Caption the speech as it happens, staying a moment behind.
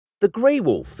The grey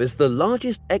wolf is the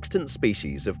largest extant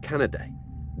species of Canidae.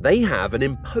 They have an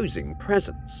imposing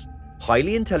presence.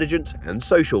 Highly intelligent and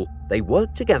social, they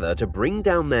work together to bring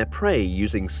down their prey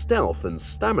using stealth and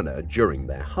stamina during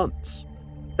their hunts.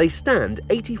 They stand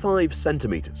 85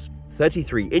 centimeters,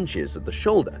 33 inches at the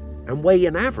shoulder, and weigh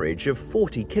an average of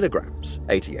 40 kilograms,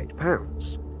 88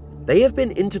 pounds. They have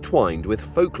been intertwined with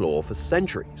folklore for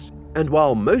centuries, and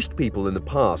while most people in the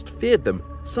past feared them,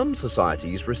 some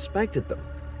societies respected them.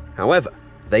 However,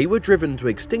 they were driven to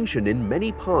extinction in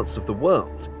many parts of the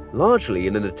world, largely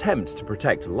in an attempt to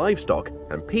protect livestock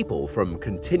and people from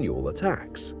continual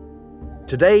attacks.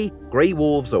 Today, grey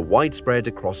wolves are widespread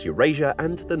across Eurasia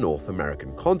and the North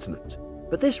American continent,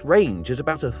 but this range is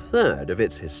about a third of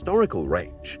its historical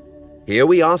range. Here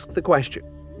we ask the question,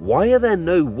 why are there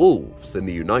no wolves in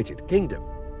the United Kingdom?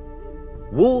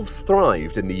 Wolves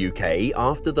thrived in the UK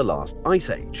after the last ice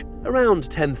age,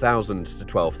 around 10,000 to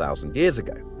 12,000 years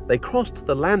ago. They crossed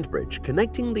the land bridge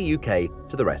connecting the UK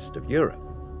to the rest of Europe.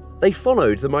 They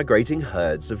followed the migrating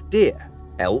herds of deer,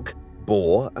 elk,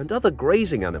 boar, and other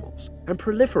grazing animals and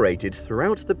proliferated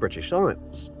throughout the British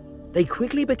Isles. They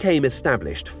quickly became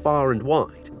established far and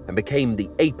wide and became the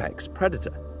apex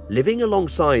predator, living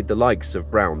alongside the likes of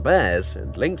brown bears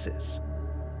and lynxes.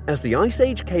 As the Ice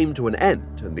Age came to an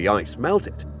end and the ice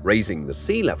melted, raising the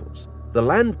sea levels, the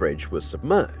land bridge was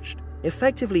submerged,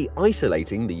 effectively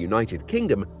isolating the United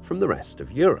Kingdom from the rest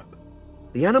of Europe.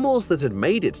 The animals that had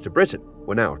made it to Britain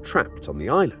were now trapped on the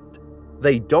island.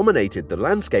 They dominated the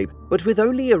landscape, but with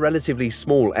only a relatively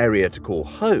small area to call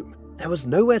home, there was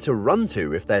nowhere to run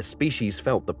to if their species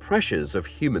felt the pressures of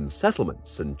human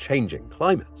settlements and changing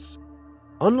climates.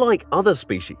 Unlike other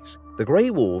species, the grey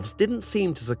wolves didn't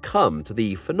seem to succumb to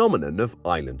the phenomenon of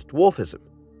island dwarfism,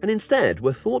 and instead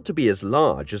were thought to be as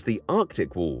large as the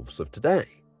Arctic wolves of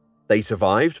today. They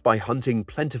survived by hunting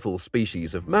plentiful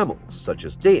species of mammals such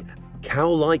as deer,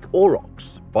 cow-like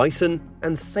aurochs, bison,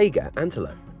 and sager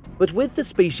antelope. But with the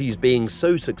species being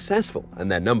so successful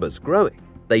and their numbers growing,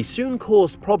 they soon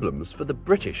caused problems for the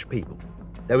British people.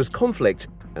 There was conflict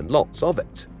and lots of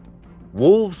it.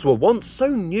 Wolves were once so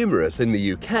numerous in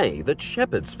the UK that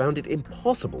shepherds found it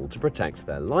impossible to protect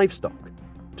their livestock.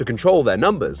 To control their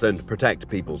numbers and protect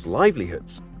people's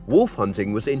livelihoods, wolf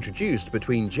hunting was introduced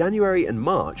between January and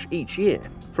March each year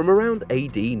from around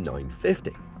AD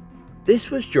 950. This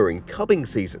was during cubbing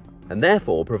season and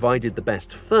therefore provided the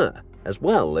best fur, as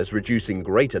well as reducing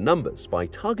greater numbers by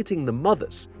targeting the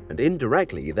mothers and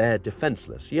indirectly their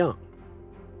defenseless young.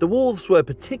 The wolves were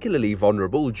particularly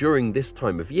vulnerable during this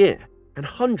time of year, and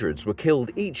hundreds were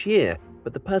killed each year,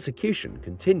 but the persecution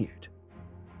continued.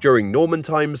 During Norman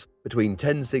times, between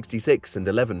 1066 and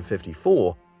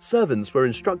 1154, servants were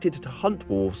instructed to hunt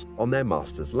wolves on their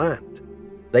master's land.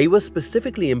 They were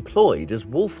specifically employed as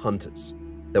wolf hunters.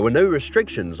 There were no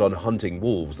restrictions on hunting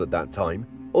wolves at that time,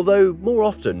 although more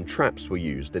often traps were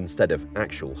used instead of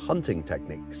actual hunting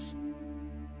techniques.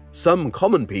 Some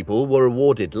common people were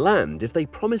awarded land if they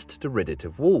promised to rid it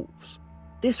of wolves.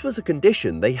 This was a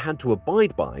condition they had to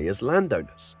abide by as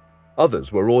landowners.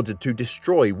 Others were ordered to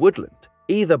destroy woodland,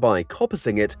 either by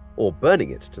coppicing it or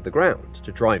burning it to the ground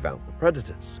to drive out the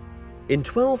predators. In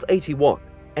 1281,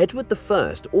 Edward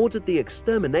I ordered the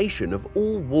extermination of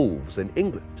all wolves in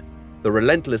England. The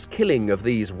relentless killing of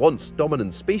these once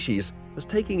dominant species was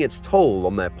taking its toll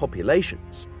on their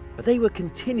populations, but they were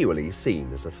continually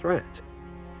seen as a threat.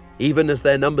 Even as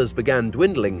their numbers began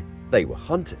dwindling, they were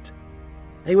hunted.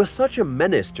 They were such a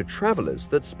menace to travelers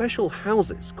that special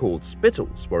houses called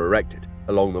spittals were erected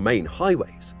along the main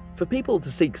highways for people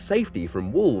to seek safety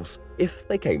from wolves if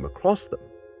they came across them.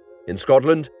 In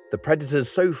Scotland, the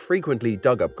predators so frequently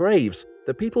dug up graves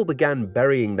that people began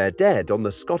burying their dead on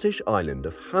the Scottish island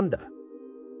of Handa.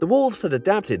 The wolves had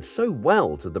adapted so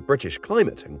well to the British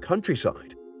climate and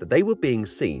countryside that they were being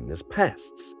seen as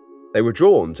pests. They were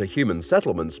drawn to human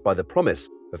settlements by the promise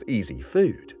of easy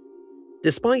food.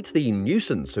 Despite the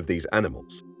nuisance of these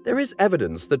animals, there is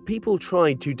evidence that people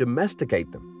tried to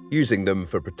domesticate them, using them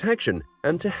for protection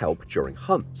and to help during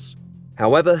hunts.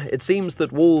 However, it seems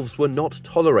that wolves were not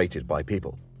tolerated by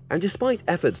people, and despite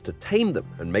efforts to tame them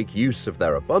and make use of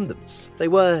their abundance, they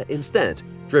were instead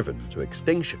driven to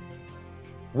extinction.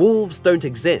 Wolves don't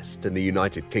exist in the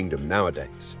United Kingdom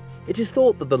nowadays. It is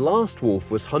thought that the last wolf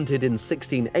was hunted in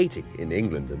 1680 in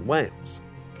England and Wales.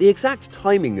 The exact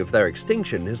timing of their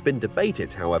extinction has been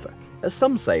debated, however, as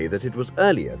some say that it was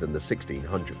earlier than the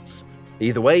 1600s.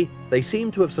 Either way, they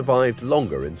seem to have survived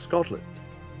longer in Scotland.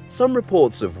 Some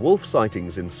reports of wolf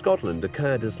sightings in Scotland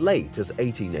occurred as late as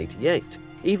 1888,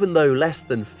 even though less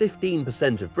than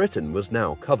 15% of Britain was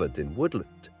now covered in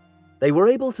woodland. They were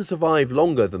able to survive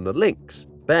longer than the lynx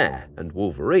bear and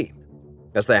wolverine.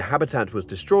 As their habitat was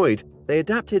destroyed, they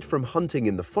adapted from hunting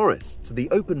in the forest to the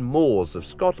open moors of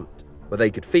Scotland, where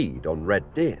they could feed on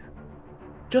red deer.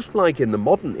 Just like in the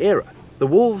modern era, the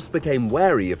wolves became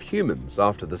wary of humans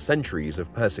after the centuries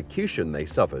of persecution they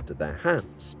suffered at their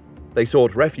hands. They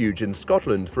sought refuge in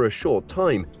Scotland for a short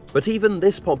time, but even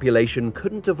this population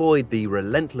couldn't avoid the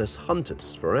relentless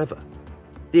hunters forever.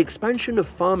 The expansion of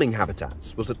farming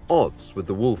habitats was at odds with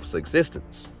the wolf's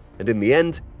existence, and in the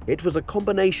end, it was a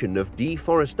combination of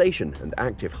deforestation and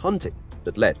active hunting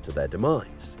that led to their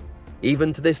demise.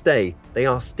 Even to this day, they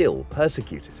are still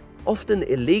persecuted, often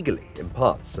illegally in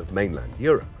parts of mainland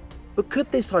Europe. But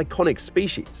could this iconic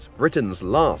species, Britain's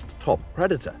last top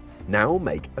predator, now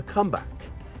make a comeback?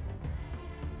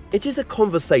 It is a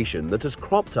conversation that has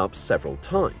cropped up several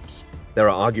times. There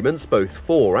are arguments both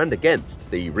for and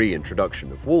against the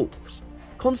reintroduction of wolves.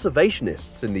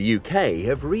 Conservationists in the UK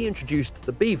have reintroduced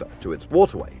the beaver to its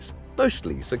waterways,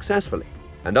 mostly successfully,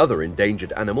 and other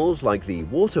endangered animals like the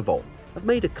water vole have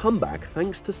made a comeback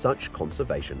thanks to such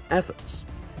conservation efforts.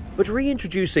 But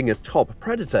reintroducing a top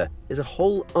predator is a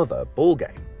whole other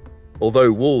ballgame.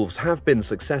 Although wolves have been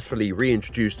successfully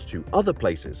reintroduced to other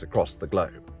places across the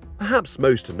globe, perhaps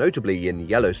most notably in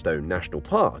Yellowstone National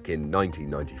Park in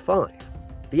 1995,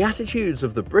 the attitudes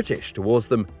of the British towards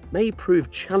them may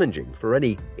prove challenging for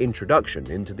any introduction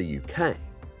into the UK.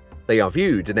 They are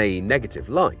viewed in a negative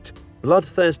light,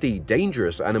 bloodthirsty,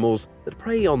 dangerous animals that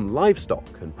prey on livestock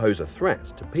and pose a threat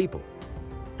to people.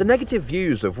 The negative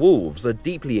views of wolves are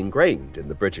deeply ingrained in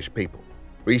the British people.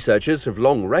 Researchers have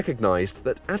long recognized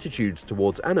that attitudes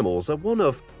towards animals are one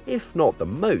of, if not the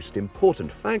most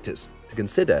important factors to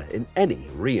consider in any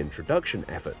reintroduction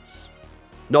efforts.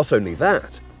 Not only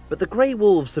that, but the grey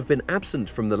wolves have been absent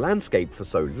from the landscape for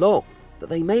so long that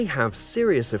they may have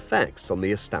serious effects on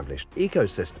the established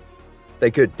ecosystem. They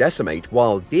could decimate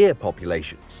wild deer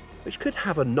populations, which could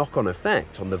have a knock-on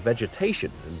effect on the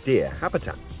vegetation and deer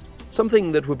habitats,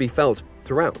 something that would be felt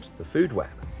throughout the food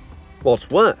web. What's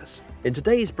worse, in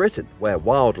today's Britain, where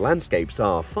wild landscapes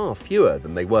are far fewer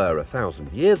than they were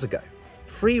 1,000 years ago,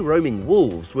 free-roaming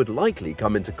wolves would likely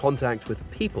come into contact with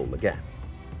people again.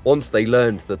 Once they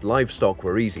learned that livestock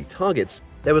were easy targets,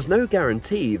 there was no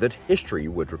guarantee that history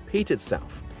would repeat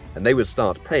itself, and they would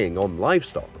start preying on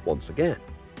livestock once again.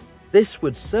 This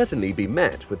would certainly be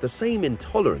met with the same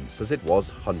intolerance as it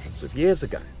was hundreds of years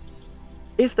ago.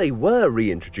 If they were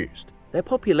reintroduced, their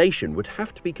population would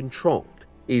have to be controlled,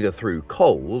 either through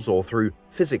culls or through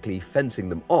physically fencing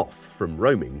them off from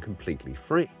roaming completely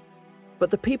free. But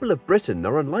the people of Britain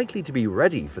are unlikely to be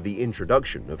ready for the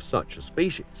introduction of such a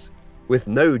species. With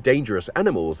no dangerous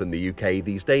animals in the UK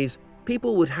these days,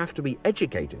 people would have to be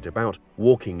educated about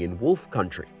walking in wolf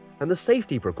country and the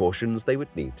safety precautions they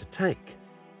would need to take.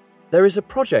 There is a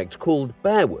project called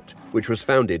Bearwood, which was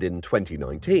founded in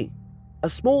 2019. A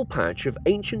small patch of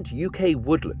ancient UK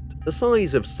woodland the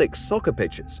size of 6 soccer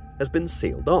pitches has been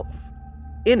sealed off.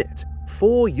 In it,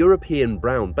 4 European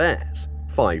brown bears,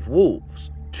 5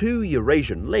 wolves, 2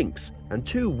 Eurasian lynx, and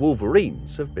 2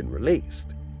 wolverines have been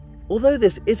released. Although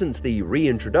this isn't the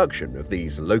reintroduction of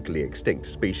these locally extinct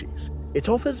species, it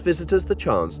offers visitors the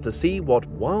chance to see what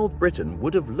wild Britain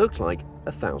would have looked like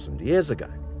 1,000 years ago.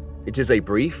 It is a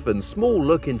brief and small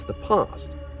look into the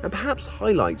past, and perhaps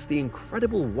highlights the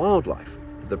incredible wildlife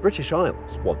that the British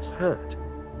Isles once had.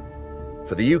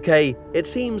 For the UK, it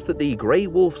seems that the grey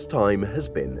wolf's time has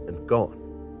been and gone.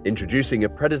 Introducing a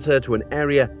predator to an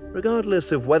area,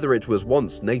 regardless of whether it was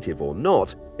once native or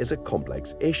not, is a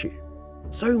complex issue.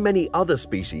 So many other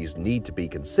species need to be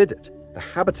considered, the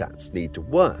habitats need to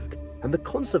work, and the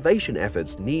conservation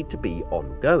efforts need to be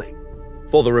ongoing.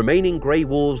 For the remaining grey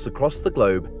wolves across the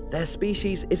globe, their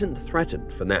species isn't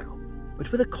threatened for now.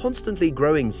 But with a constantly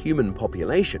growing human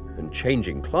population and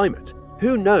changing climate,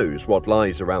 who knows what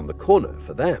lies around the corner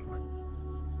for them?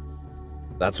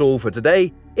 That's all for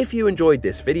today. If you enjoyed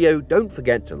this video, don't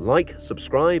forget to like,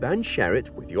 subscribe, and share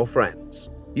it with your friends.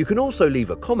 You can also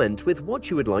leave a comment with what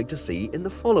you would like to see in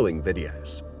the following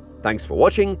videos. Thanks for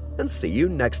watching, and see you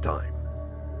next time.